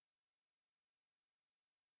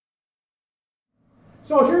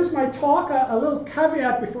So here's my talk. A little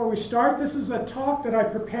caveat before we start. This is a talk that I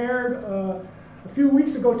prepared a few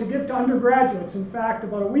weeks ago to give to undergraduates. In fact,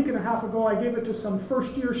 about a week and a half ago, I gave it to some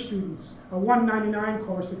first-year students, a 199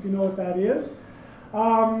 course, if you know what that is.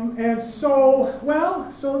 So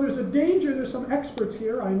there's a danger, there's some experts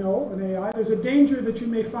here, I know, in AI. There's a danger that you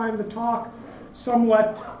may find the talk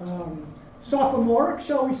somewhat sophomoric,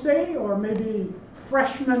 shall we say, or maybe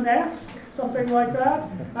freshman-esque, something like that.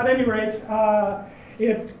 At any rate,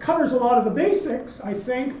 it covers a lot of the basics, I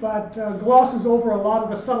think, but glosses over a lot of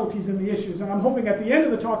the subtleties in the issues. And I'm hoping at the end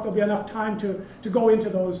of the talk there'll be enough time to go into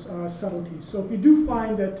those subtleties. So if you do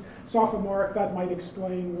find it sophomoric, that might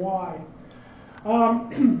explain why.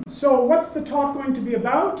 So what's the talk going to be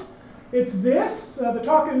about? It's this. The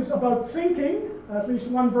talk is about thinking, at least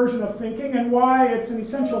one version of thinking, and why it's an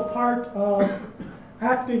essential part of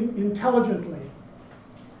acting intelligently.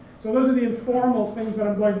 So those are the informal things that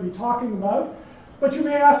I'm going to be talking about. But you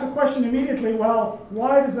may ask the question immediately, well,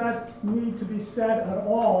 why does that need to be said at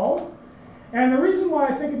all? And the reason why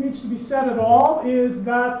I think it needs to be said at all is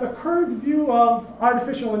that the current view of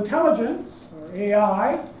artificial intelligence, or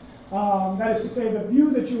AI, that is to say the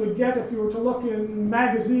view that you would get if you were to look in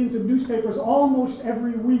magazines and newspapers almost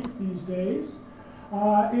every week these days,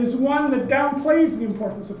 is one that downplays the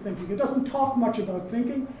importance of thinking. It doesn't talk much about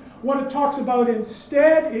thinking. What it talks about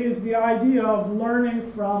instead is the idea of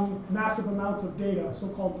learning from massive amounts of data,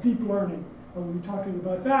 so-called deep learning. We'll be talking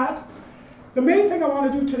about that. The main thing I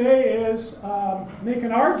want to do today is make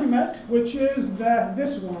an argument, which is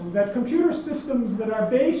this one, that computer systems that are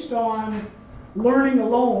based on learning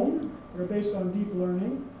alone, or based on deep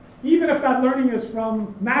learning, even if that learning is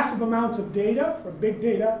from massive amounts of data, from big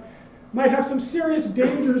data, might have some serious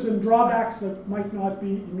dangers and drawbacks that might not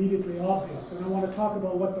be immediately obvious. And I want to talk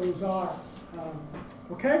about what those are.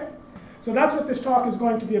 Okay? So that's what this talk is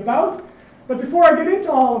going to be about. But before I get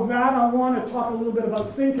into all of that, I want to talk a little bit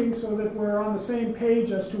about thinking so that we're on the same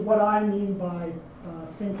page as to what I mean by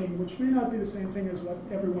thinking, which may not be the same thing as what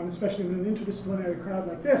everyone, especially in an interdisciplinary crowd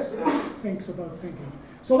like this, thinks about thinking.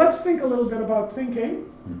 So let's think a little bit about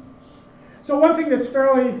thinking. So one thing that's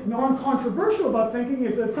fairly non-controversial about thinking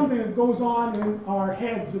is that it's something that goes on in our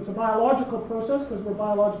heads. It's a biological process because we're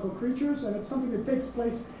biological creatures, and it's something that takes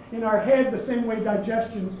place in our head the same way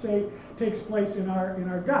digestion, say, takes place in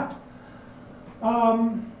our gut.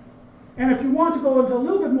 And if you want to go into a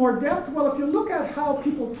little bit more depth, well, if you look at how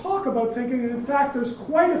people talk about thinking, and in fact there's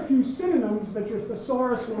quite a few synonyms that your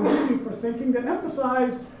thesaurus will give you for thinking that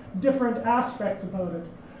emphasize different aspects about it.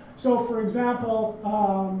 So for example,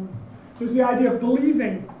 there's the idea of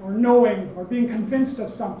believing or knowing or being convinced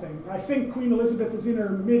of something. I think Queen Elizabeth is in her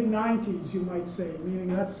mid-90s, you might say,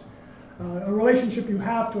 meaning that's a relationship you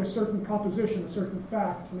have to a certain proposition, a certain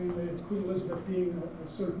fact, namely Queen Elizabeth being a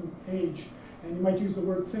certain age. And you might use the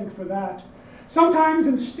word think for that. Sometimes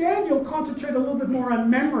instead you'll concentrate a little bit more on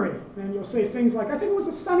memory, and you'll say things like, I think it was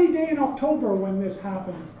a sunny day in October when this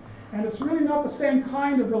happened. And it's really not the same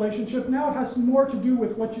kind of relationship. Now it has more to do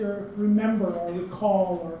with what you remember or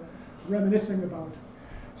recall or reminiscing about.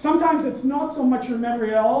 Sometimes it's not so much your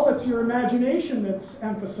memory at all, it's your imagination that's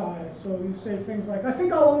emphasized. So you say things like, I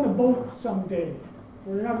think I'll own a boat someday.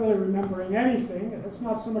 Where you're not really remembering anything. It's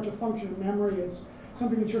not so much a function of memory, it's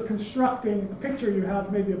something that you're constructing, a picture you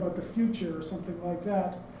have maybe about the future or something like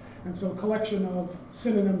that. And so a collection of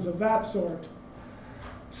synonyms of that sort.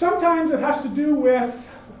 Sometimes it has to do with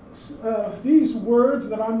these words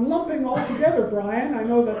that I'm lumping all together, Brian. I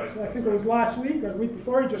know that, I think it was last week or the week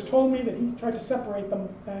before, he just told me that he tried to separate them,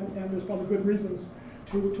 and there's probably good reasons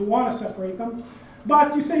to want to separate them.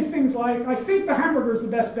 But you say things like, I think the hamburger is the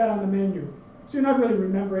best bet on the menu. So you're not really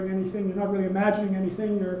remembering anything, you're not really imagining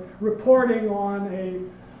anything, you're reporting on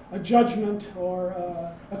a judgment or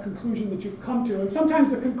a conclusion that you've come to. And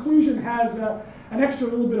sometimes the conclusion has an extra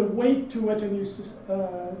little bit of weight to it, and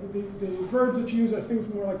the verbs that you use are things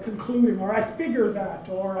more like concluding, or I figure that,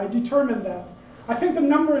 or I determine that. I think the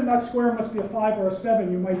number in that square must be a 5 or a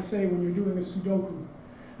 7, you might say, when you're doing a Sudoku,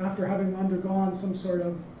 after having undergone some sort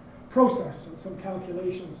of process and some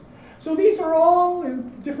calculations. So these are all, in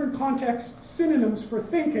different contexts, synonyms for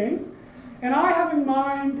thinking. And I have in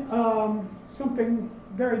mind something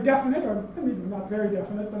very definite, or maybe not very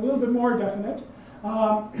definite, but a little bit more definite,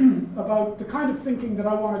 about the kind of thinking that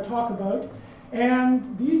I want to talk about.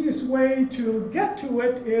 And the easiest way to get to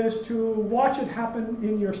it is to watch it happen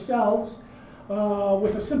in yourselves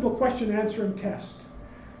with a simple question answering test.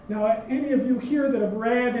 Now, any of you here that have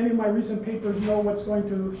read any of my recent papers know what's going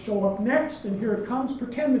to show up next, and here it comes.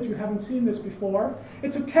 Pretend that you haven't seen this before.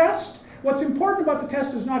 It's a test. What's important about the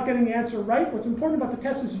test is not getting the answer right. What's important about the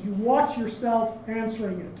test is you watch yourself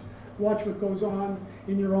answering it. watch what goes on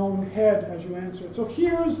in your own head as you answer it. So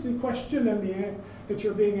here's the question that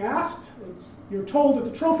you're being asked. You're told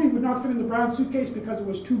that the trophy would not fit in the brown suitcase because it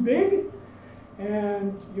was too big.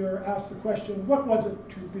 And you're asked the question, what was it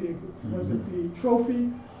too big? Was it the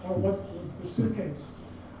trophy or what was the suitcase?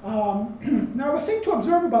 Now the thing to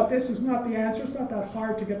observe about this is not the answer. It's not that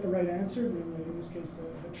hard to get the right answer, namely in this case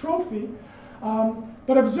the trophy.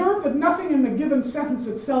 But observe that nothing in the given sentence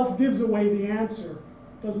itself gives away the answer.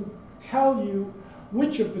 It doesn't tell you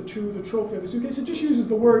which of the two, the trophy or the suitcase. It just uses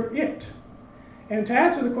the word it. And to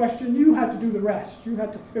answer the question, you had to do the rest. You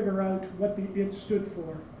had to figure out what the it stood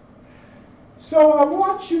for. So I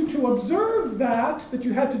want you to observe that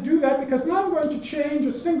you had to do that, because now I'm going to change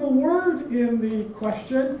a single word in the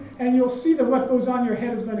question, and you'll see that what goes on in your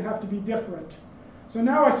head is going to have to be different. So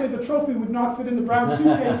now I say the trophy would not fit in the brown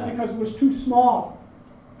suitcase because it was too small.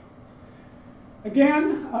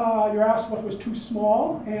 Again, you're asked what was too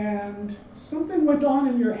small, and something went on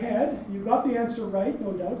in your head. You got the answer right,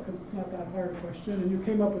 no doubt, because it's not that hard a question, and you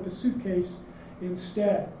came up with the suitcase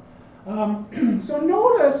instead. So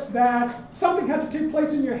notice that something had to take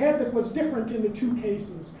place in your head that was different in the two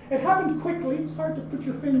cases. It happened quickly. It's hard to put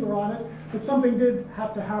your finger on it, but something did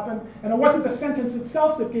have to happen. And it wasn't the sentence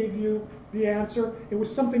itself that gave you the answer. It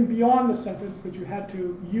was something beyond the sentence that you had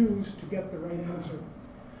to use to get the right answer.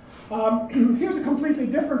 Here's a completely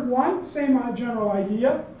different one, same general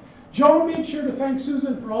idea. Joan made sure to thank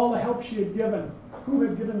Susan for all the help she had given. Who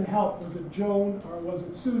had given the help? Was it Joan or was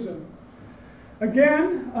it Susan?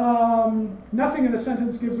 Again, nothing in the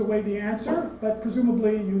sentence gives away the answer, but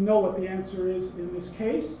presumably you know what the answer is in this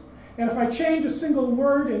case. And if I change a single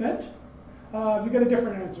word in it, you get a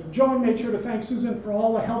different answer. Joan made sure to thank Susan for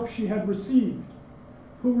all the help she had received.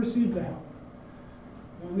 Who received the help?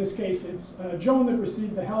 In this case, it's Joan that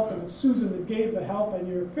received the help, and it's Susan that gave the help, and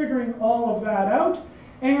you're figuring all of that out.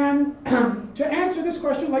 And to answer this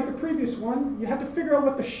question, like the previous one, you had to figure out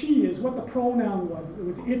what the she is, what the pronoun was. It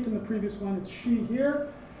was it in the previous one, it's she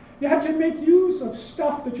here. You had to make use of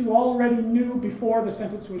stuff that you already knew before the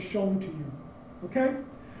sentence was shown to you. Okay?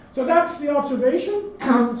 So that's the observation.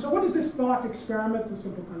 So what is this thought experiment? It's a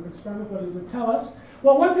simple kind of experiment. What does it tell us?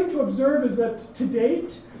 Well, one thing to observe is that to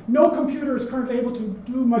date, no computer is currently able to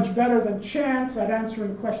do much better than chance at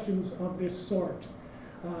answering questions of this sort.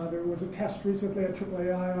 There was a test recently at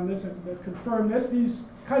AAAI on this that confirmed this.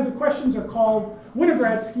 These kinds of questions are called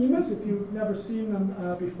Winograd schemas. If you've never seen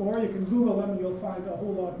them before, you can Google them and you'll find a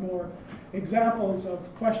whole lot more examples of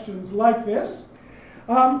questions like this.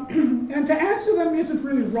 And to answer them isn't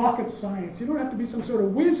really rocket science. You don't have to be some sort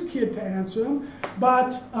of whiz kid to answer them,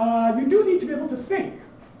 but you do need to be able to think.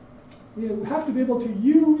 You have to be able to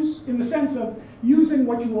use, in the sense of using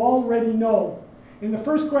what you already know. In the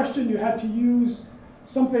first question, you had to use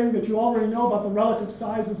something that you already know about the relative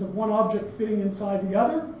sizes of one object fitting inside the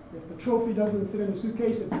other. If the trophy doesn't fit in the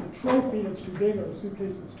suitcase, it's the trophy that's too big, or the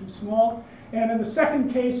suitcase that's too small. And in the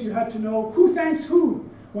second case, you had to know who thanks who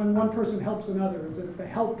when one person helps another. Is it the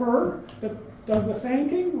helper that does the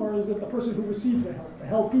thanking, or is it the person who receives the help, the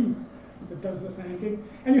helpee, that does the thanking?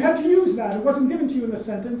 And you had to use that. It wasn't given to you in the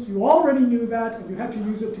sentence. You already knew that, and you had to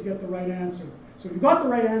use it to get the right answer. So you got the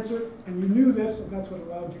right answer, and you knew this, and that's what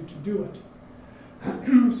allowed you to do it.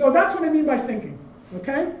 So that's what I mean by thinking,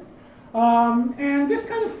 okay? And this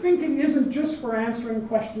kind of thinking isn't just for answering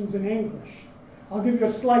questions in English. I'll give you a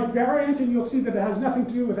slight variant, and you'll see that it has nothing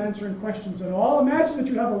to do with answering questions at all. Imagine that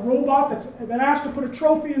you have a robot that's asked to put a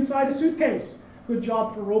trophy inside a suitcase. Good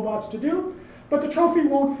job for robots to do, but the trophy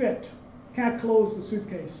won't fit. Can't close the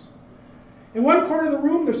suitcase. In one corner of the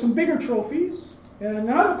room, there's some bigger trophies. And in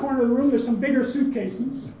another corner of the room, there's some bigger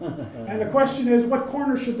suitcases. And the question is, what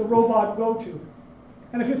corner should the robot go to?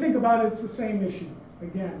 And if you think about it, it's the same issue,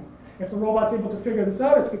 again. If the robot's able to figure this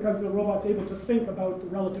out, it's because the robot's able to think about the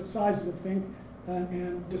relative sizes of things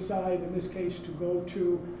and decide, in this case, to go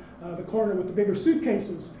to the corner with the bigger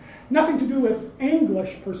suitcases. Nothing to do with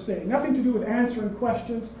English, per se. Nothing to do with answering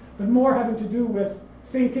questions, but more having to do with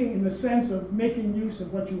thinking in the sense of making use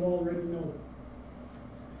of what you already know.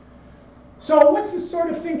 So what's this sort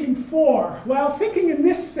of thinking for? Well, thinking in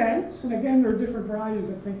this sense, and again, there are different varieties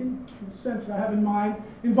of thinking, the sense that I have in mind,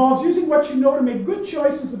 involves using what you know to make good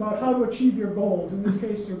choices about how to achieve your goals. In this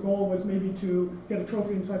case, your goal was maybe to get a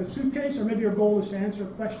trophy inside a suitcase, or maybe your goal is to answer a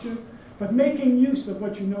question, but making use of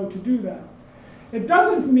what you know to do that. It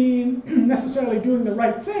doesn't mean necessarily doing the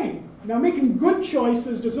right thing. Now, making good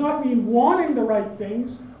choices does not mean wanting the right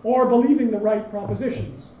things or believing the right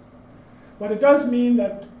propositions. But it does mean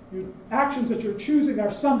that your actions that you're choosing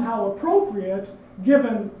are somehow appropriate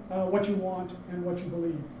given what you want and what you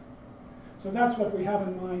believe. So that's what we have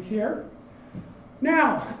in mind here.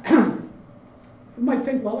 Now, you might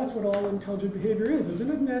think, well, that's what all intelligent behavior is, isn't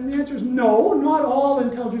it? And the answer is no, not all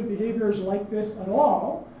intelligent behavior is like this at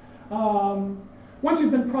all. Once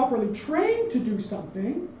you've been properly trained to do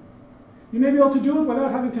something, you may be able to do it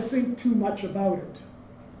without having to think too much about it.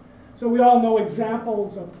 So we all know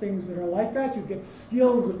examples of things that are like that. You get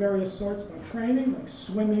skills of various sorts by training, like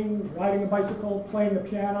swimming, riding a bicycle, playing the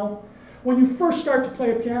piano. When you first start to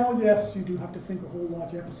play a piano, yes, you do have to think a whole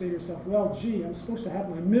lot. You have to say to yourself, well, gee, I'm supposed to have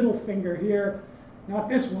my middle finger here, not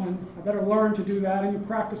this one. I better learn to do that. And you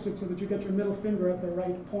practice it so that you get your middle finger at the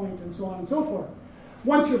right point, and so on and so forth.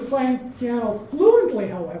 Once you're playing piano fluently,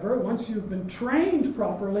 however, once you've been trained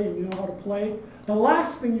properly and you know how to play, the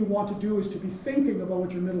last thing you want to do is to be thinking about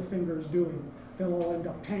what your middle finger is doing. They'll all end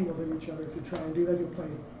up tangled in each other if you try and do that. You'll play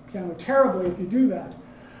piano terribly if you do that.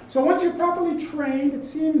 So once you're properly trained, it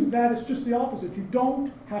seems that it's just the opposite. You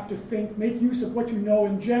don't have to think, make use of what you know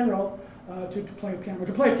in general to play a piano.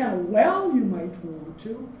 To play a piano well, you might want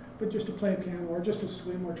to, but just to play a piano or just to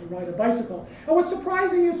swim or to ride a bicycle. And what's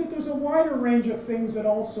surprising is that there's a wider range of things that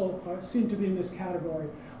also seem to be in this category.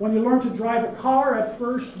 When you learn to drive a car at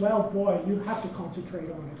first, well, boy, you have to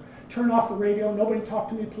concentrate on it. Turn off the radio, nobody talk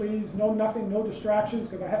to me please, no nothing, no distractions,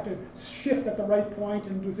 because I have to shift at the right point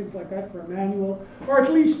and do things like that for a manual, or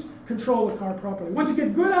at least control the car properly. Once you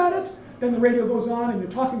get good at it, then the radio goes on and you're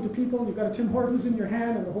talking to people, and you've got a Tim Hortons in your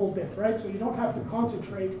hand and the whole bit, right? So you don't have to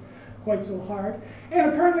concentrate quite so hard. And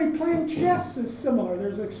apparently playing chess is similar.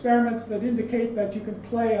 There's experiments that indicate that you can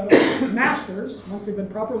play, masters, once they've been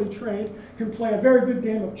properly trained, can play a very good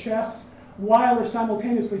game of chess while they're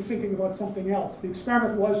simultaneously thinking about something else. The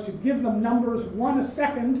experiment was to give them numbers 1 a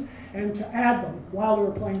second and to add them while they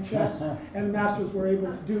were playing chess, and the masters were able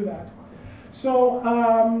to do that.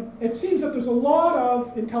 So it seems that there's a lot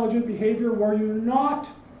of intelligent behavior where you're not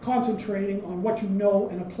concentrating on what you know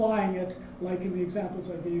and applying it, like in the examples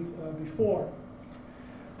I gave before.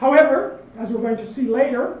 However, as we're going to see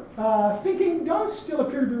later, thinking does still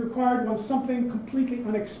appear to be required when something completely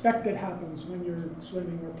unexpected happens when you're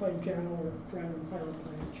swimming or playing piano or driving a car or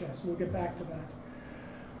playing chess. We'll get back to that.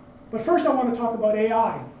 But first I want to talk about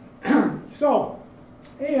AI. So,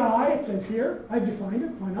 AI, it says here, I've defined it,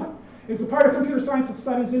 why not, is the part of computer science that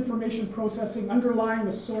studies information processing underlying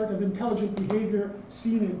the sort of intelligent behavior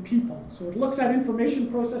seen in people. So it looks at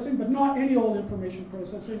information processing, but not any old information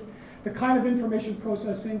processing, the kind of information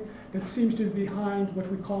processing that seems to be behind what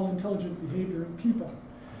we call intelligent behavior in people.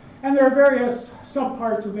 And there are various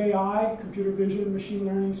subparts of AI: computer vision, machine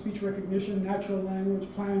learning, speech recognition, natural language,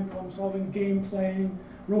 planning, problem solving, game playing,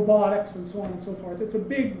 robotics, and so on and so forth. It's a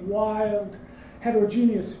big, wild,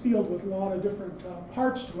 heterogeneous field with a lot of different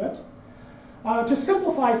parts to it. To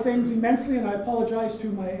simplify things immensely, and I apologize to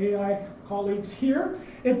my AI colleagues here,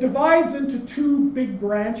 it divides into 2 big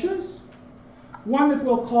branches. One that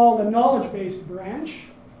we'll call the knowledge-based branch,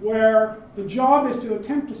 where the job is to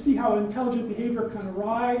attempt to see how intelligent behavior can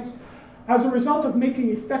arise as a result of making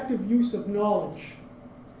effective use of knowledge.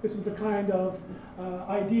 This is the kind of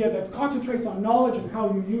idea that concentrates on knowledge and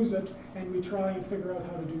how you use it, and we try and figure out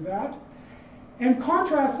how to do that. And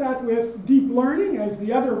contrast that with deep learning as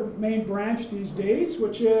the other main branch these days,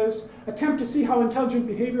 which is attempt to see how intelligent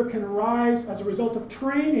behavior can arise as a result of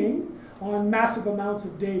training on massive amounts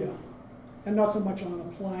of data, and not so much on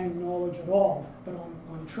applying knowledge at all, but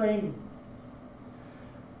on training.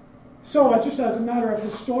 So just as a matter of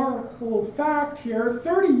historical fact here,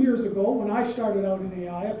 30 years ago, when I started out in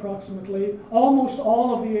AI approximately, almost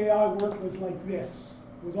all of the AI work was like this.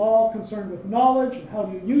 It was all concerned with knowledge and how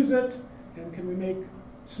do you use it, and can we make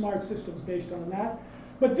smart systems based on that.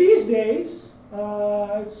 But these days,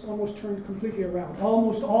 it's almost turned completely around.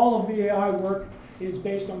 Almost all of the AI work is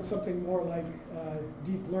based on something more like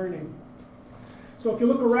deep learning. So if you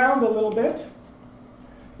look around a little bit,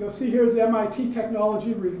 you'll see here's the MIT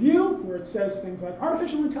Technology Review, where it says things like,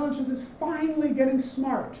 artificial intelligence is finally getting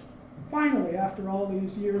smart. Finally, after all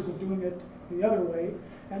these years of doing it the other way.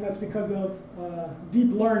 And that's because of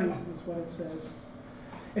deep learning, is what it says.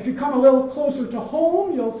 If you come a little closer to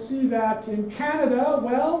home, you'll see that in Canada,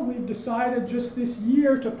 well, we've decided just this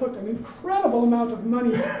year to put an incredible amount of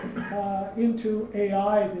money into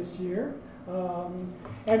AI this year.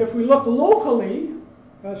 And if we look locally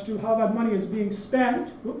as to how that money is being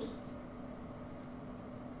spent, oops.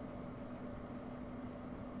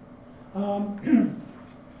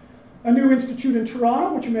 A new institute in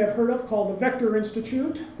Toronto, which you may have heard of, called the Vector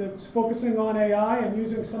Institute, that's focusing on AI and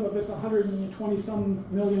using some of this $120-some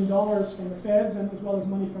million from the feds, and as well as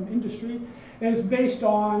money from industry, and is based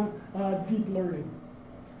on deep learning.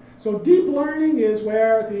 So deep learning is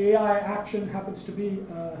where the AI action happens to be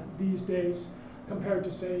these days. compared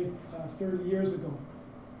to, say, 30 years ago.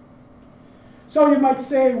 So you might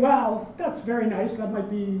say, well, that's very nice. That might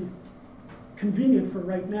be convenient for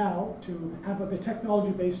right now to have the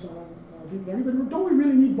technology based on deep learning, but don't we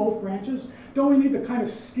really need both branches? Don't we need the kind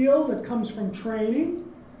of skill that comes from training,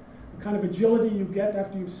 the kind of agility you get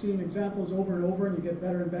after you've seen examples over and over and you get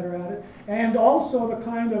better and better at it, and also the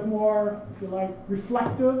kind of more, if you like,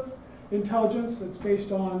 reflective intelligence that's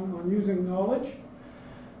based on using knowledge?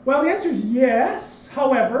 Well, the answer is yes.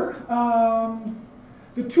 However,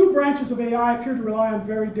 the two branches of AI appear to rely on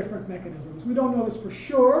very different mechanisms. We don't know this for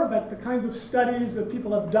sure, but the kinds of studies that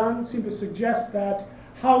people have done seem to suggest that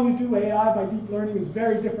how you do AI by deep learning is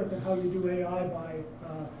very different than how you do AI by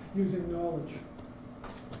using knowledge.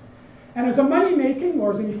 And as a money-making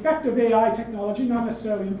or as an effective AI technology, not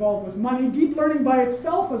necessarily involved with money, deep learning by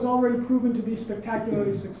itself has already proven to be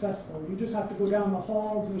spectacularly successful. You just have to go down the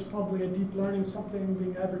halls. There's probably a deep learning something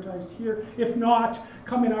being advertised here. If not,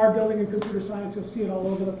 come in our building in computer science. You'll see it all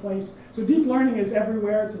over the place. So deep learning is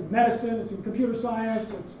everywhere. It's in medicine. It's in computer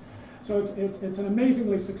science. It's an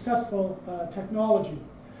amazingly successful technology.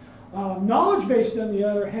 Knowledge-based, on the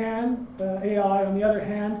other hand, AI, on the other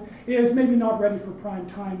hand, is maybe not ready for prime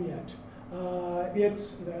time yet. There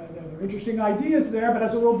are interesting ideas there, but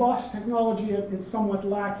as a robust technology, it's somewhat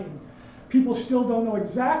lacking. People still don't know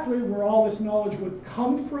exactly where all this knowledge would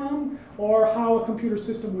come from or how a computer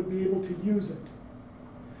system would be able to use it.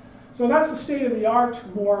 So that's the state of the art,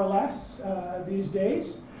 more or less, these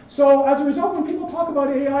days. So as a result, when people talk about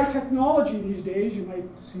AI technology these days, you might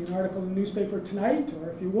see an article in the newspaper tonight, or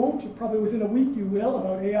if you won't, probably within a week you will,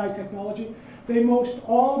 about AI technology. They almost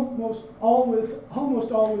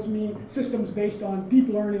always mean systems based on deep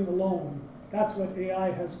learning alone. That's what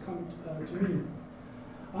AI has come to mean.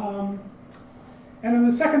 And in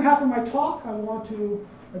the second half of my talk, I want to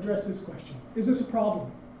address this question. Is this a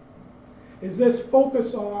problem? Is this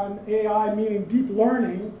focus on AI, meaning deep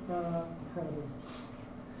learning, a problem?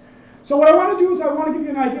 So what I want to do is I want to give you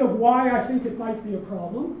an idea of why I think it might be a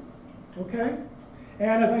problem, okay?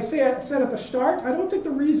 And as I said at the start, I don't think the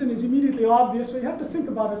reason is immediately obvious, so you have to think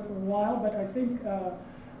about it for a while, but I think,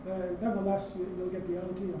 nonetheless, you'll get the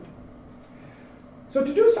idea. So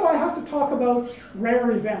to do so, I have to talk about rare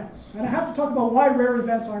events, and I have to talk about why rare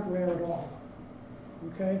events aren't rare at all,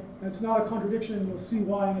 okay? That's not a contradiction, and you'll see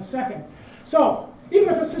why in a second. So even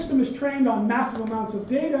if a system is trained on massive amounts of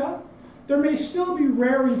data, there may still be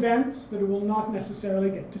rare events that it will not necessarily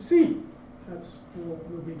get to see. That's no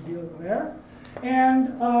big deal there. And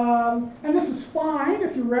this is fine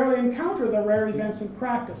if you rarely encounter the rare events in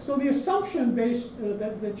practice. So the assumption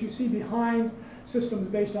that you see behind systems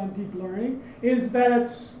based on deep learning is that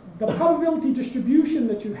it's the probability distribution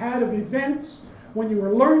that you had of events when you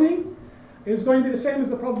were learning is going to be the same as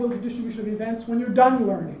the probability distribution of events when you're done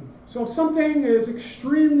learning. So if something is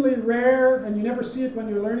extremely rare and you never see it when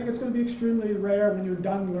you're learning, it's going to be extremely rare when you're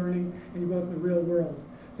done learning and you go out in the real world.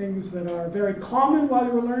 Things that are very common while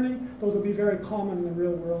you were learning, those will be very common in the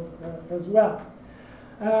real world as well.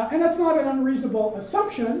 And that's not an unreasonable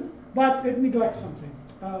assumption, but it neglects something.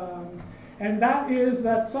 And that is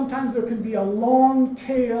that sometimes there can be a long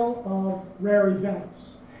tail of rare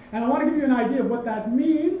events. And I want to give you an idea of what that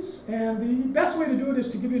means. And the best way to do it is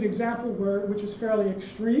to give you an example which is fairly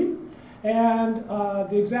extreme. And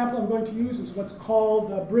the example I'm going to use is what's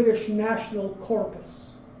called the British National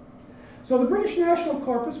Corpus. So the British National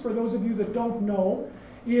Corpus, for those of you that don't know,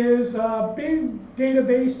 is a big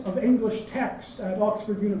database of English text at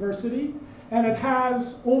Oxford University. And it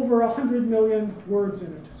has over 100 million words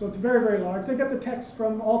in it. So it's very, very large. They get the text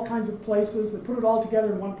from all kinds of places. They put it all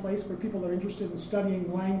together in one place for people that are interested in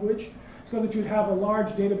studying language, so that you have a large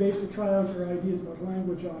database to try out your ideas about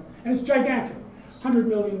language on. And it's gigantic, 100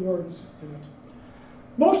 million words in it.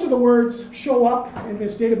 Most of the words show up in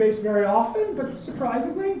this database very often, but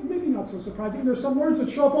surprisingly, maybe not so surprising, there's some words that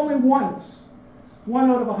show up only once,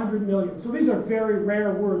 1 out of 100 million. So these are very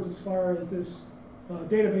rare words as far as this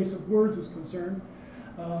database of words is concerned,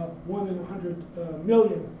 1 in 100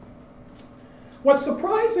 million. What's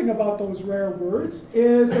surprising about those rare words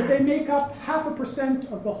is that they make up 0.5%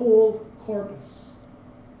 of the whole corpus.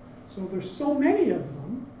 So there's so many of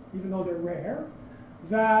them, even though they're rare,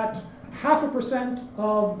 that 0.5%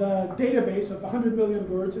 of the database of the 100 million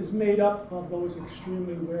words is made up of those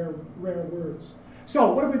extremely rare words.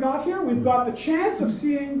 So what have we got here? We've got the chance of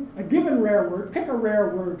seeing a given rare word. Pick a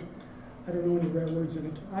rare word. I don't know any rare words in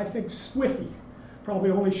it. I think squiffy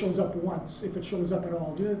probably only shows up once, if it shows up at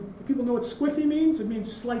all. Do people know what squiffy means? It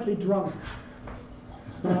means slightly drunk.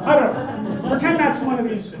 I don't know. Pretend that's one of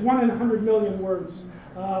these 1 in 100 million words.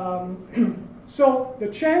 So the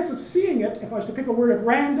chance of seeing it, if I was to pick a word at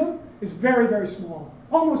random, is very, very small.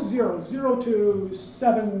 Almost zero, 0 to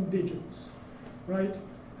 7 digits, right?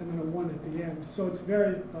 And then a 1 at the end. So it's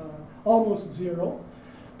very, almost zero.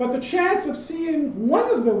 But the chance of seeing one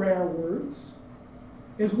of the rare words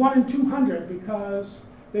is 1 in 200 because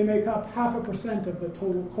they make up 0.5% of the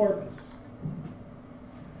total corpus.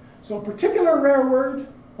 So a particular rare word,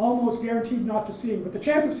 almost guaranteed not to see, but the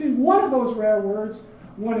chance of seeing one of those rare words,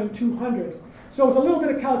 1 in 200. So with a little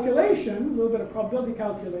bit of calculation, a little bit of probability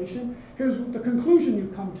calculation, here's the conclusion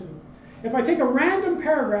you come to. If I take a random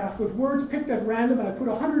paragraph with words picked at random and I put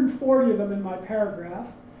 140 of them in my paragraph,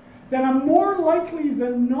 then I'm more likely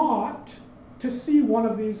than not to see one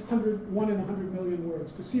of these 1 in 100 million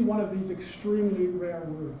words, to see one of these extremely rare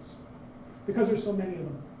words, because there's so many of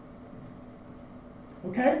them.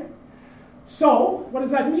 Okay? So, what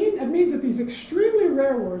does that mean? It means that these extremely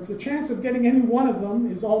rare words, the chance of getting any one of them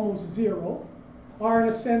is almost zero, are in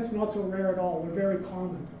a sense not so rare at all. They're very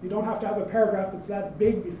common. You don't have to have a paragraph that's that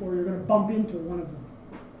big before you're going to bump into one of them.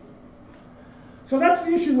 So that's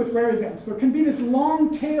the issue with rare events. There can be this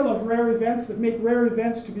long tail of rare events that make rare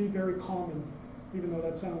events to be very common, even though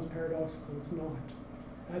that sounds paradoxical. It's not,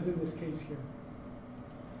 as in this case here.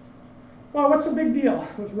 Well, what's the big deal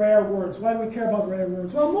with rare words? Why do we care about rare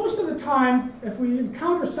words? Well, most of the time, if we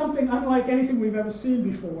encounter something unlike anything we've ever seen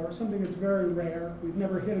before, something that's very rare, we've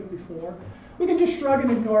never hit it before, we can just shrug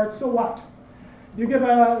and ignore it. So what? You give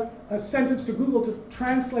a sentence to Google to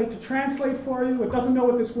translate for you. It doesn't know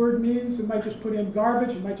what this word means. It might just put in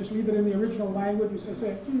garbage. It might just leave it in the original language. You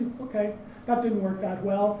say, okay, that didn't work that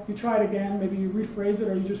well. You try it again. Maybe you rephrase it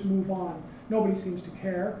or you just move on. Nobody seems to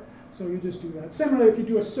care, so you just do that. Similarly, if you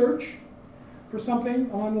do a search for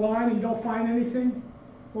something online and you don't find anything,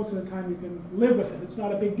 most of the time you can live with it. It's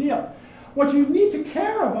not a big deal. What you need to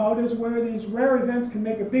care about is where these rare events can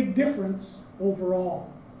make a big difference overall.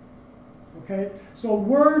 Okay? So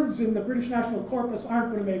words in the British National Corpus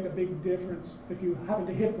aren't going to make a big difference if you happen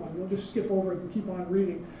to hit one. You'll just skip over it and keep on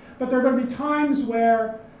reading. But there are going to be times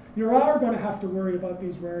where you are going to have to worry about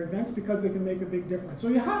these rare events because they can make a big difference. So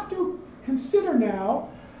you have to consider now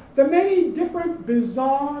the many different,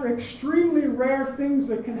 bizarre, extremely rare things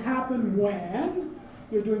that can happen when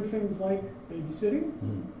you're doing things like babysitting,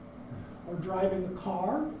 or driving a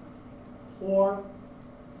car, or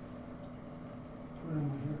where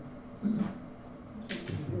am I here?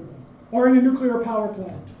 Or in a nuclear power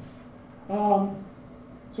plant.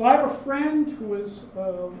 So I have a friend who was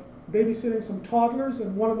babysitting some toddlers,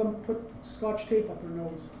 and one of them put Scotch tape up her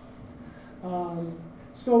nose.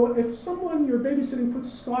 So if someone you're babysitting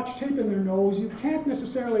puts Scotch tape in their nose, you can't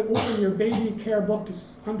necessarily open your baby care book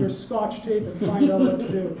under Scotch tape and find out what to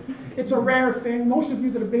do. It's a rare thing. Most of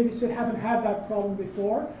you that have babysit haven't had that problem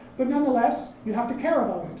before, but nonetheless, you have to care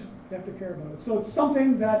about it. You have to care about it. So it's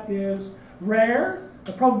something that is rare.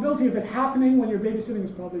 The probability of it happening when you're babysitting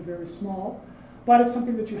is probably very small, but it's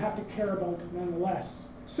something that you have to care about nonetheless.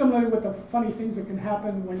 Similarly with the funny things that can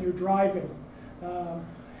happen when you're driving.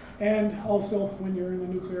 And also when you're in a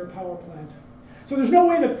nuclear power plant. So there's no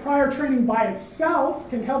way that prior training by itself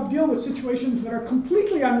can help deal with situations that are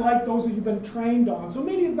completely unlike those that you've been trained on. So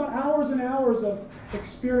maybe you've got hours and hours of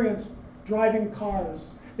experience driving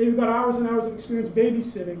cars. Maybe you've got hours and hours of experience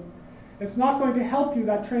babysitting. It's not going to help you,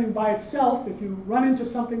 that training by itself, if you run into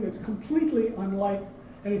something that's completely unlike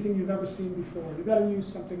anything you've ever seen before. You've got to use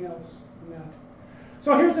something else in that.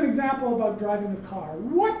 So here's an example about driving the car.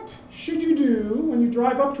 What should you do when you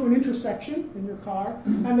drive up to an intersection in your car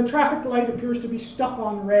and the traffic light appears to be stuck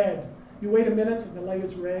on red? You wait a minute and the light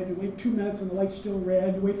is red. You wait 2 minutes and the light's still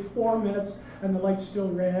red. You wait 4 minutes and the light's still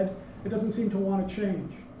red. It doesn't seem to want to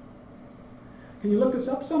change. Can you look this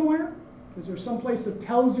up somewhere? Is there some place that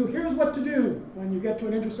tells you, here's what to do when you get to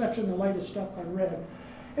an intersection and the light is stuck on red?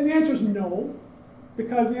 And the answer is no.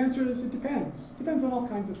 Because the answer is it depends. It depends on all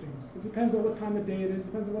kinds of things. It depends on what time of day it is. It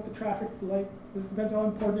depends on what the traffic light, it depends how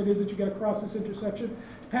important it is that you get across this intersection.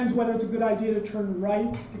 It depends whether it's a good idea to turn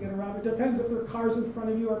right to get around. It depends if there are cars in front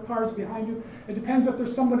of you or cars behind you. It depends if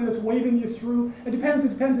there's somebody that's waving you through. It depends, it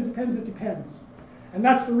depends, it depends, it depends. And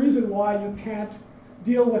that's the reason why you can't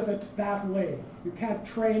deal with it that way. You can't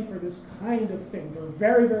train for this kind of thing. They're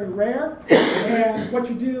very, very rare, and what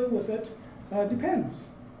you deal with it depends.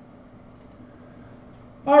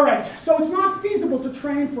 All right, so it's not feasible to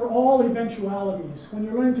train for all eventualities. When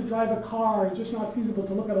you're learning to drive a car, it's just not feasible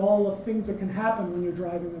to look at all the things that can happen when you're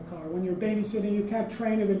driving a car. When you're babysitting, you can't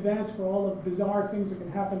train in advance for all the bizarre things that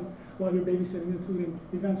can happen while you're babysitting, including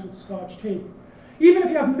events with Scotch tape. Even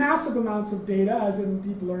if you have massive amounts of data, as in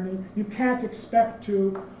deep learning, you can't expect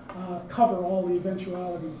to cover all the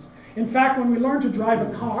eventualities. In fact, when we learn to drive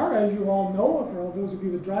a car, as you all know, for all those of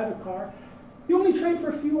you that drive a car, You only train for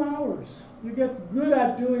a few hours. You get good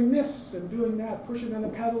at doing this and doing that, pushing on the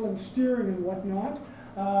pedal and steering and whatnot.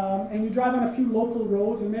 And you drive on a few local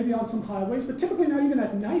roads and maybe on some highways, but typically not even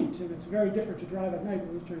at night. And it's very different to drive at night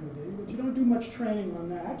than during the day, but you don't do much training on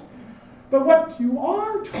that. But what you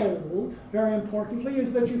are told, very importantly,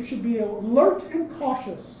 is that you should be alert and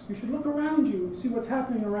cautious. You should look around you and see what's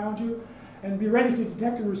happening around you and be ready to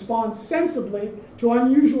detect and respond sensibly to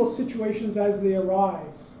unusual situations as they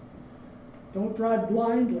arise. Don't drive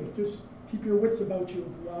blindly. Just keep your wits about you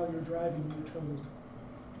while you're driving, you're told.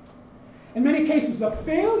 In many cases, a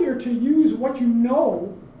failure to use what you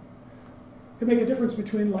know can make a difference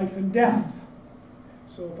between life and death.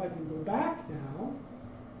 So if I can go back now,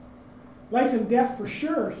 life and death for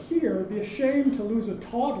sure here. It'd be a shame to lose a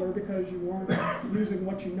toddler because you weren't using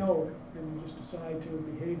what you know and you just decide to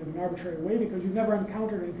behave in an arbitrary way because you've never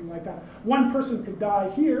encountered anything like that. One person could die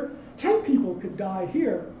here, 10 people could die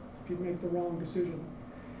here if you make the wrong decision.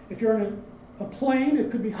 If you're in a plane,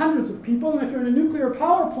 it could be hundreds of people, and if you're in a nuclear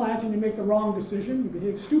power plant and you make the wrong decision, you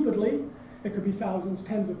behave stupidly, it could be thousands,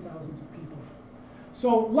 tens of thousands of people.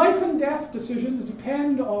 So life and death decisions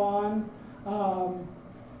depend on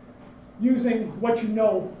using what you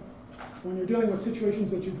know when you're dealing with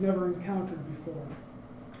situations that you've never encountered before.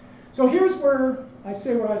 So here's where I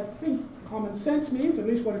say what I think common sense means, at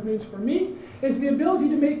least what it means for me, is the ability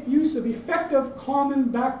to make use of effective common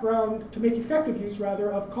background, to make effective use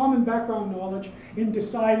rather of common background knowledge in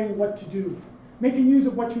deciding what to do. Making use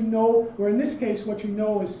of what you know, or in this case what you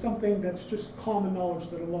know is something that's just common knowledge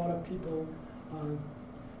that a lot of people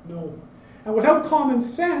know. And without common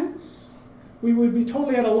sense, we would be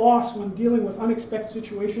totally at a loss when dealing with unexpected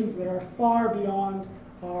situations that are far beyond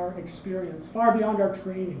our experience, far beyond our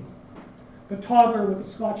training. The toddler with the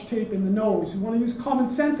Scotch tape in the nose. You want to use common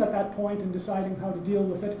sense at that point in deciding how to deal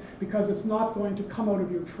with it because it's not going to come out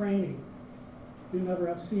of your training. You never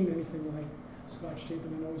have seen anything like Scotch tape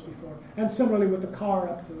in the nose before. And similarly with the car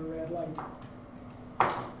up to the red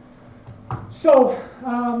light. So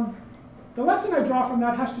the lesson I draw from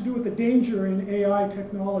that has to do with the danger in AI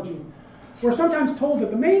technology. We're sometimes told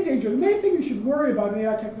that the main danger, the main thing you should worry about in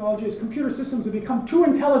AI technology is computer systems that become too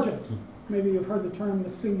intelligent. Maybe you've heard the term the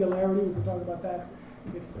singularity. We can talk about that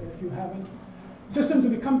if you haven't. Systems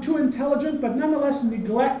that become too intelligent, but nonetheless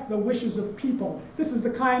neglect the wishes of people. This is the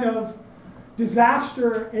kind of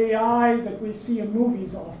disaster AI that we see in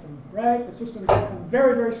movies often, right? The systems become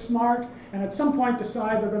very, very smart, and at some point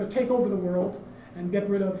decide they're going to take over the world and get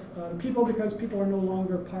rid of people because people are no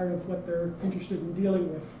longer part of what they're interested in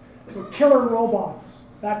dealing with. So killer robots,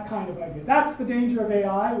 that kind of idea. That's the danger of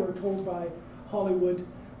AI, we're told by Hollywood.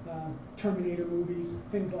 Terminator movies,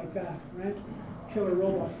 things like that, right? Killer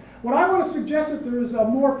robots. What I want to suggest is that there's a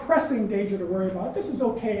more pressing danger to worry about. This is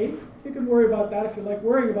okay. You can worry about that if you like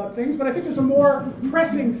worrying about things, but I think there's a more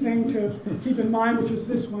pressing thing to keep in mind, which is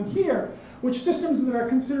this one here, which systems that are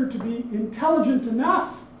considered to be intelligent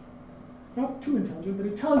enough, not too intelligent, but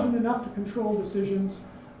intelligent enough to control decisions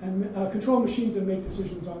and control machines and make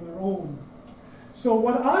decisions on their own. So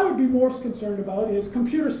what I would be most concerned about is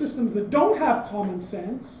computer systems that don't have common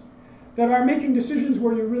sense, that are making decisions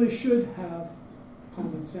where you really should have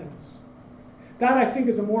common sense. That, I think,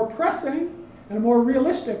 is a more pressing and a more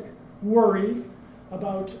realistic worry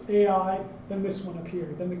about AI than this one up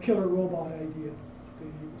here, than the killer robot idea,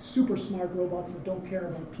 the super smart robots that don't care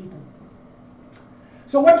about people.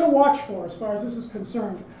 So what to watch for as far as this is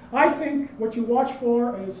concerned? I think what you watch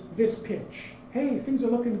for is this pitch. Hey, things are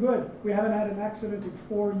looking good. We haven't had an accident in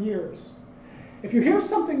 4 years. If you hear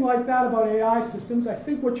something like that about AI systems, I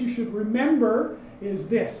think what you should remember is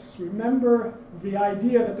this. Remember the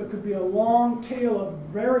idea that there could be a long tail of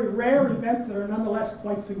very rare events that are nonetheless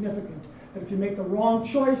quite significant. That if you make the wrong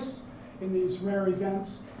choice in these rare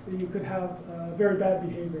events, you could have very bad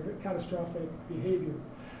behavior, catastrophic behavior.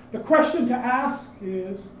 The question to ask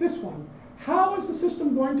is this one. How is the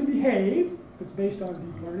system going to behave, if it's based on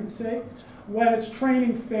deep learning, say, when its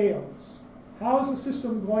training fails? How is the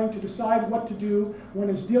system going to decide what to do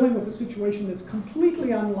when it's dealing with a situation that's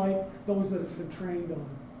completely unlike those that it's been trained on?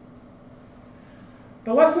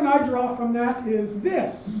 The lesson I draw from that is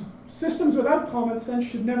this. Systems without common sense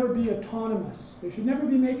should never be autonomous. They should never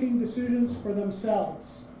be making decisions for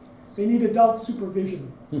themselves. They need adult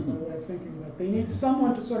supervision, my way of thinking of it. They need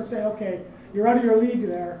someone to sort of say, okay, you're out of your league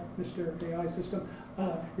there, Mr. AI system.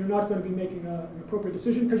 You're not going to be making an appropriate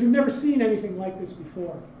decision because you've never seen anything like this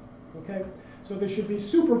before. Okay? So they should be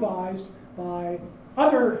supervised by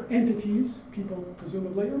other entities, people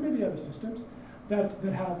presumably, or maybe other systems, that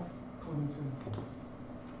have common sense.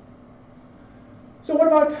 So what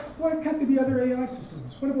about, why can't there be other AI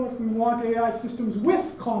systems? What about if we want AI systems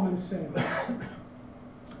with common sense?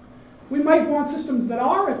 We might want systems that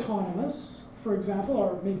are autonomous, for example,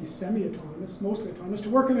 or maybe semi-autonomous, mostly autonomous, to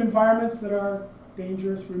work in environments that are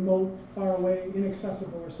dangerous, remote, far away,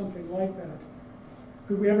 inaccessible, or something like that.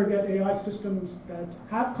 Could we ever get AI systems that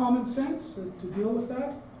have common sense to deal with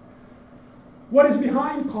that? What is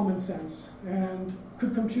behind common sense? And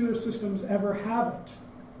could computer systems ever have it?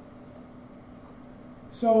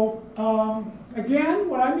 So again,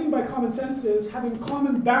 what I mean by common sense is having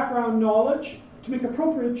common background knowledge to make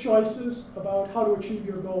appropriate choices about how to achieve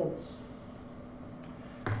your goals.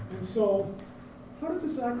 And so how does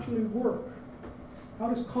this actually work? How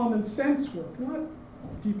does common sense work? Not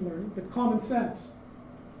deep learning, but common sense.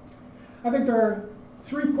 I think there are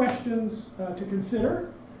three questions to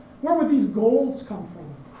consider. Where would these goals come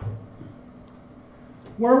from?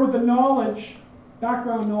 Where would the knowledge,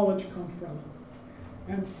 background knowledge, come from?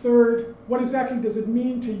 And third, what exactly does it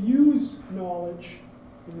mean to use knowledge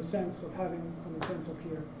in the sense of having common sense up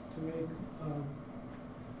here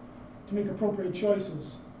to make appropriate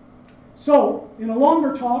choices? So, in a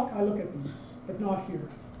longer talk, I look at these, but not here.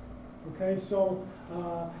 Okay, so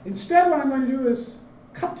instead what I'm going to do is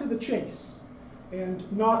cut to the chase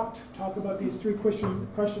and not talk about these three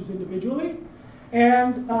questions individually.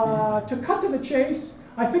 And to cut to the chase,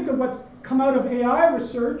 I think that what's come out of AI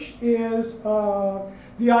research is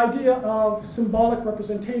the idea of symbolic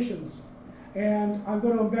representations. And I'm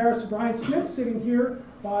going to embarrass Brian Smith sitting here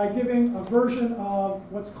by giving a version of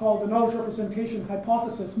what's called the knowledge representation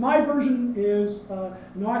hypothesis. My version is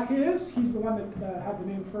not his. He's the one that had the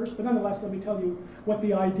name first. But nonetheless, let me tell you what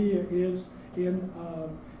the idea is in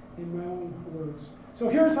my own words. So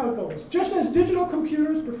here's how it goes. Just as digital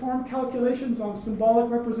computers perform calculations on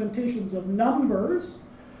symbolic representations of numbers,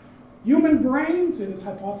 human brains, it is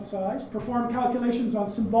hypothesized, perform calculations on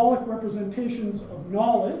symbolic representations of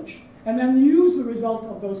knowledge, and then use the result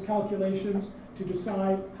of those calculations to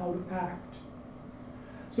decide how to act.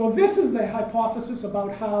 So this is the hypothesis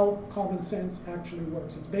about how common sense actually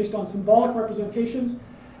works. It's based on symbolic representations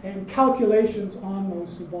and calculations on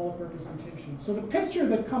those symbolic representations. So the picture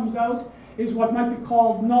that comes out is what might be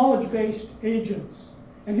called knowledge-based agents.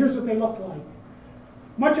 And here's what they look like.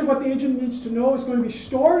 Much of what the agent needs to know is going to be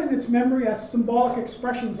stored in its memory as symbolic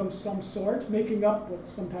expressions of some sort, making up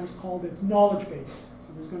what's sometimes called its knowledge base.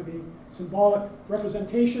 So there's going to be symbolic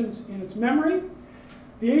representations in its memory.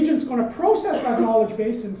 The agent's going to process that knowledge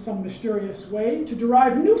base in some mysterious way to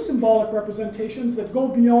derive new symbolic representations that go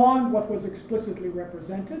beyond what was explicitly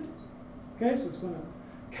represented. Okay, so it's going to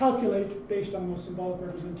calculate based on those symbolic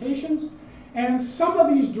representations. And some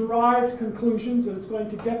of these derived conclusions that it's going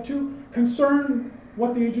to get to concern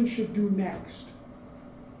what the agent should do next.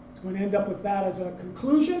 It's going to end up with that as a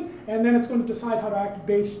conclusion, and then it's going to decide how to act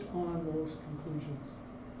based on those conclusions.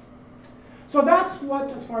 So that's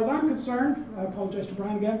what, as far as I'm concerned, I apologize to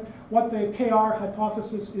Brian again, what the KR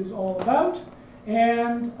hypothesis is all about.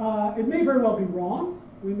 And it may very well be wrong.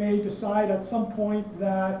 We may decide at some point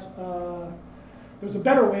that there's a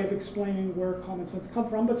better way of explaining where common sense comes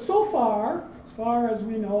from. But so far as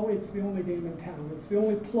we know, it's the only game in town. It's the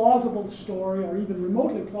only plausible story, or even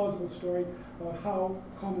remotely plausible story, about how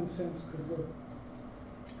common sense could work.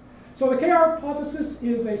 So the KR hypothesis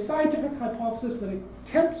is a scientific hypothesis that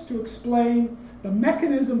attempts to explain the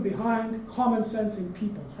mechanism behind common sense in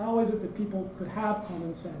people. How is it that people could have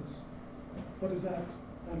common sense? What does that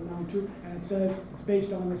amount to? And it says it's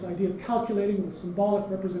based on this idea of calculating with symbolic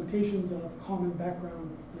representations of common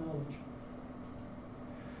background knowledge.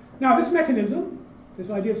 Now this mechanism,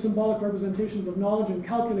 this idea of symbolic representations of knowledge and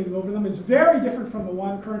calculating over them, is very different from the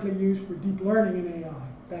one currently used for deep learning in AI.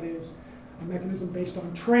 That is, a mechanism based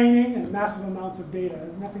on training and massive amounts of data. It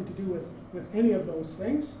has nothing to do with any of those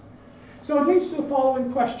things. So it leads to the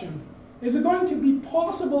following question. Is it going to be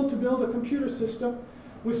possible to build a computer system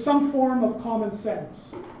with some form of common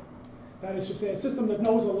sense? That is to say, a system that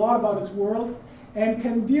knows a lot about its world and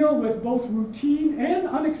can deal with both routine and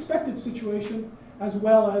unexpected situations as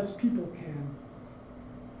well as people can.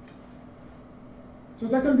 So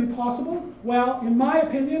is that going to be possible? Well, in my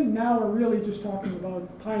opinion, now we're really just talking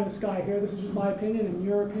about pie in the sky here. This is just my opinion, and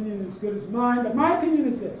your opinion is as good as mine. But my opinion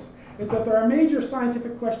is this, is that there are major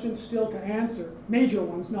scientific questions still to answer. Major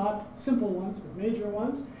ones, not simple ones, but major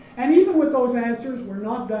ones. And even with those answers, we're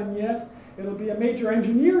not done yet. It'll be a major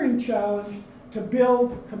engineering challenge to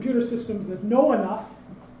build computer systems that know enough,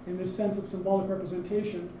 in this sense of symbolic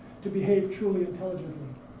representation, to behave truly intelligently.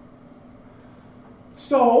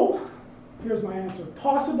 So, here's my answer.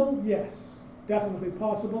 Possible? Yes, definitely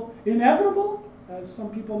possible. Inevitable? as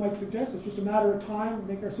some people might suggest. It's just a matter of time.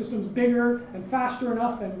 Make our systems bigger and faster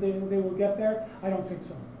enough, and they will get there. I don't think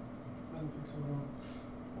so. I don't think so at all.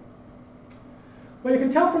 Well, you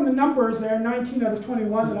can tell from the numbers there, 19 out of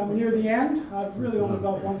 21, that I'm near the end. I've really only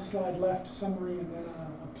got one slide left, summary, and then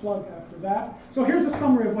a plug after that. So here's a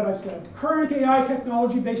summary of what I've said. Current AI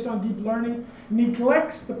technology based on deep learning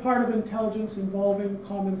neglects the part of intelligence involving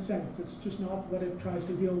common sense. It's just not what it tries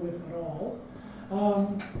to deal with at all.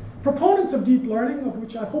 Proponents of deep learning, of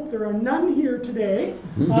which I hope there are none here today,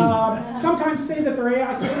 sometimes say that their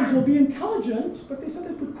AI systems will be intelligent, but they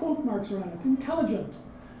sometimes put quote marks around it, intelligent.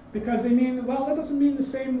 Because they mean, well, that doesn't mean the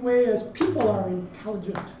same way as people are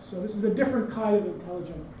intelligent. So this is a different kind of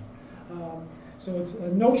intelligent. So it's a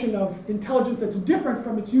notion of intelligent that's different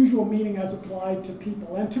from its usual meaning as applied to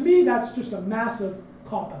people. And to me, that's just a massive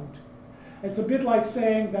cop-out. It's a bit like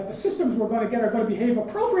saying that the systems we're going to get are going to behave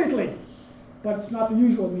appropriately, but it's not the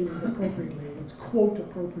usual meaning of appropriately. It's quote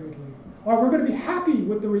appropriately. Or we're going to be happy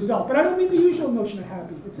with the result. But I don't mean the usual notion of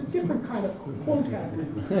happy. It's a different kind of quote happy.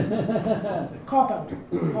 Cop-out.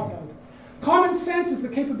 Cop-out. Common sense is the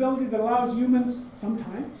capability that allows humans,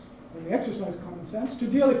 sometimes, when they exercise common sense, to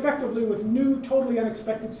deal effectively with new, totally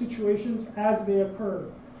unexpected situations as they occur.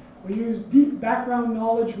 We use deep background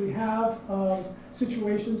knowledge we have of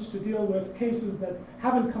situations to deal with cases that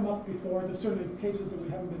haven't come up before. There's certainly cases that we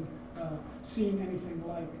haven't been seeing anything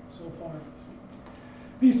like so far.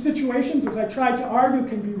 These situations, as I tried to argue,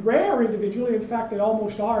 can be rare individually. In fact, they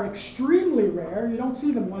almost are extremely rare. You don't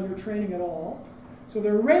see them while you're training at all. So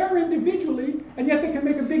they're rare individually, and yet they can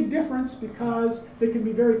make a big difference because they can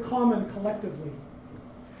be very common collectively.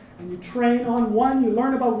 And you train on one, you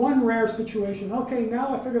learn about one rare situation. Okay,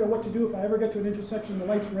 now I figured out what to do if I ever get to an intersection and the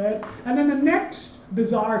light's red. And then the next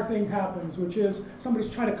bizarre thing happens, which is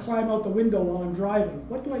somebody's trying to climb out the window while I'm driving.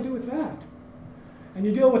 What do I do with that? And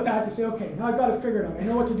you deal with that, you say, okay, now I've got it figured out. I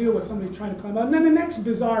know what to do with somebody trying to climb out. And then the next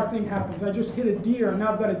bizarre thing happens. I just hit a deer, and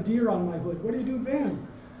now I've got a deer on my hood. What do you do then?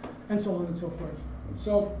 And so on and so forth.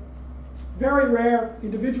 So very rare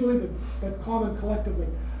individually, but common collectively.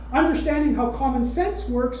 Understanding how common sense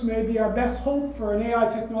works may be our best hope for an AI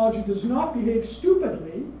technology does not behave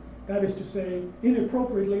stupidly, that is to say,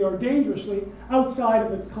 inappropriately or dangerously, outside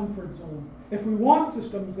of its comfort zone. If we want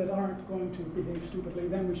systems that aren't going to behave stupidly,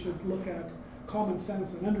 then we should look at common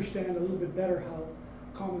sense and understand a little bit better how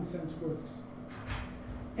common sense works.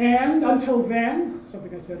 And until then,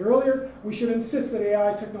 something I said earlier, we should insist that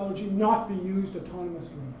AI technology not be used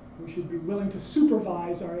autonomously. We should be willing to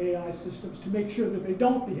supervise our AI systems to make sure that they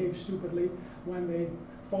don't behave stupidly when they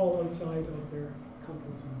fall outside of their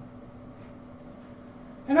comfort zone.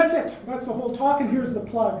 And that's it. That's the whole talk, and here's the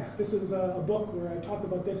plug. This is a book where I talk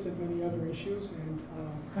about this and many other issues, and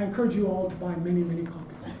I encourage you all to buy many, many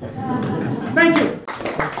copies. Thank you.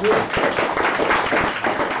 Thank you.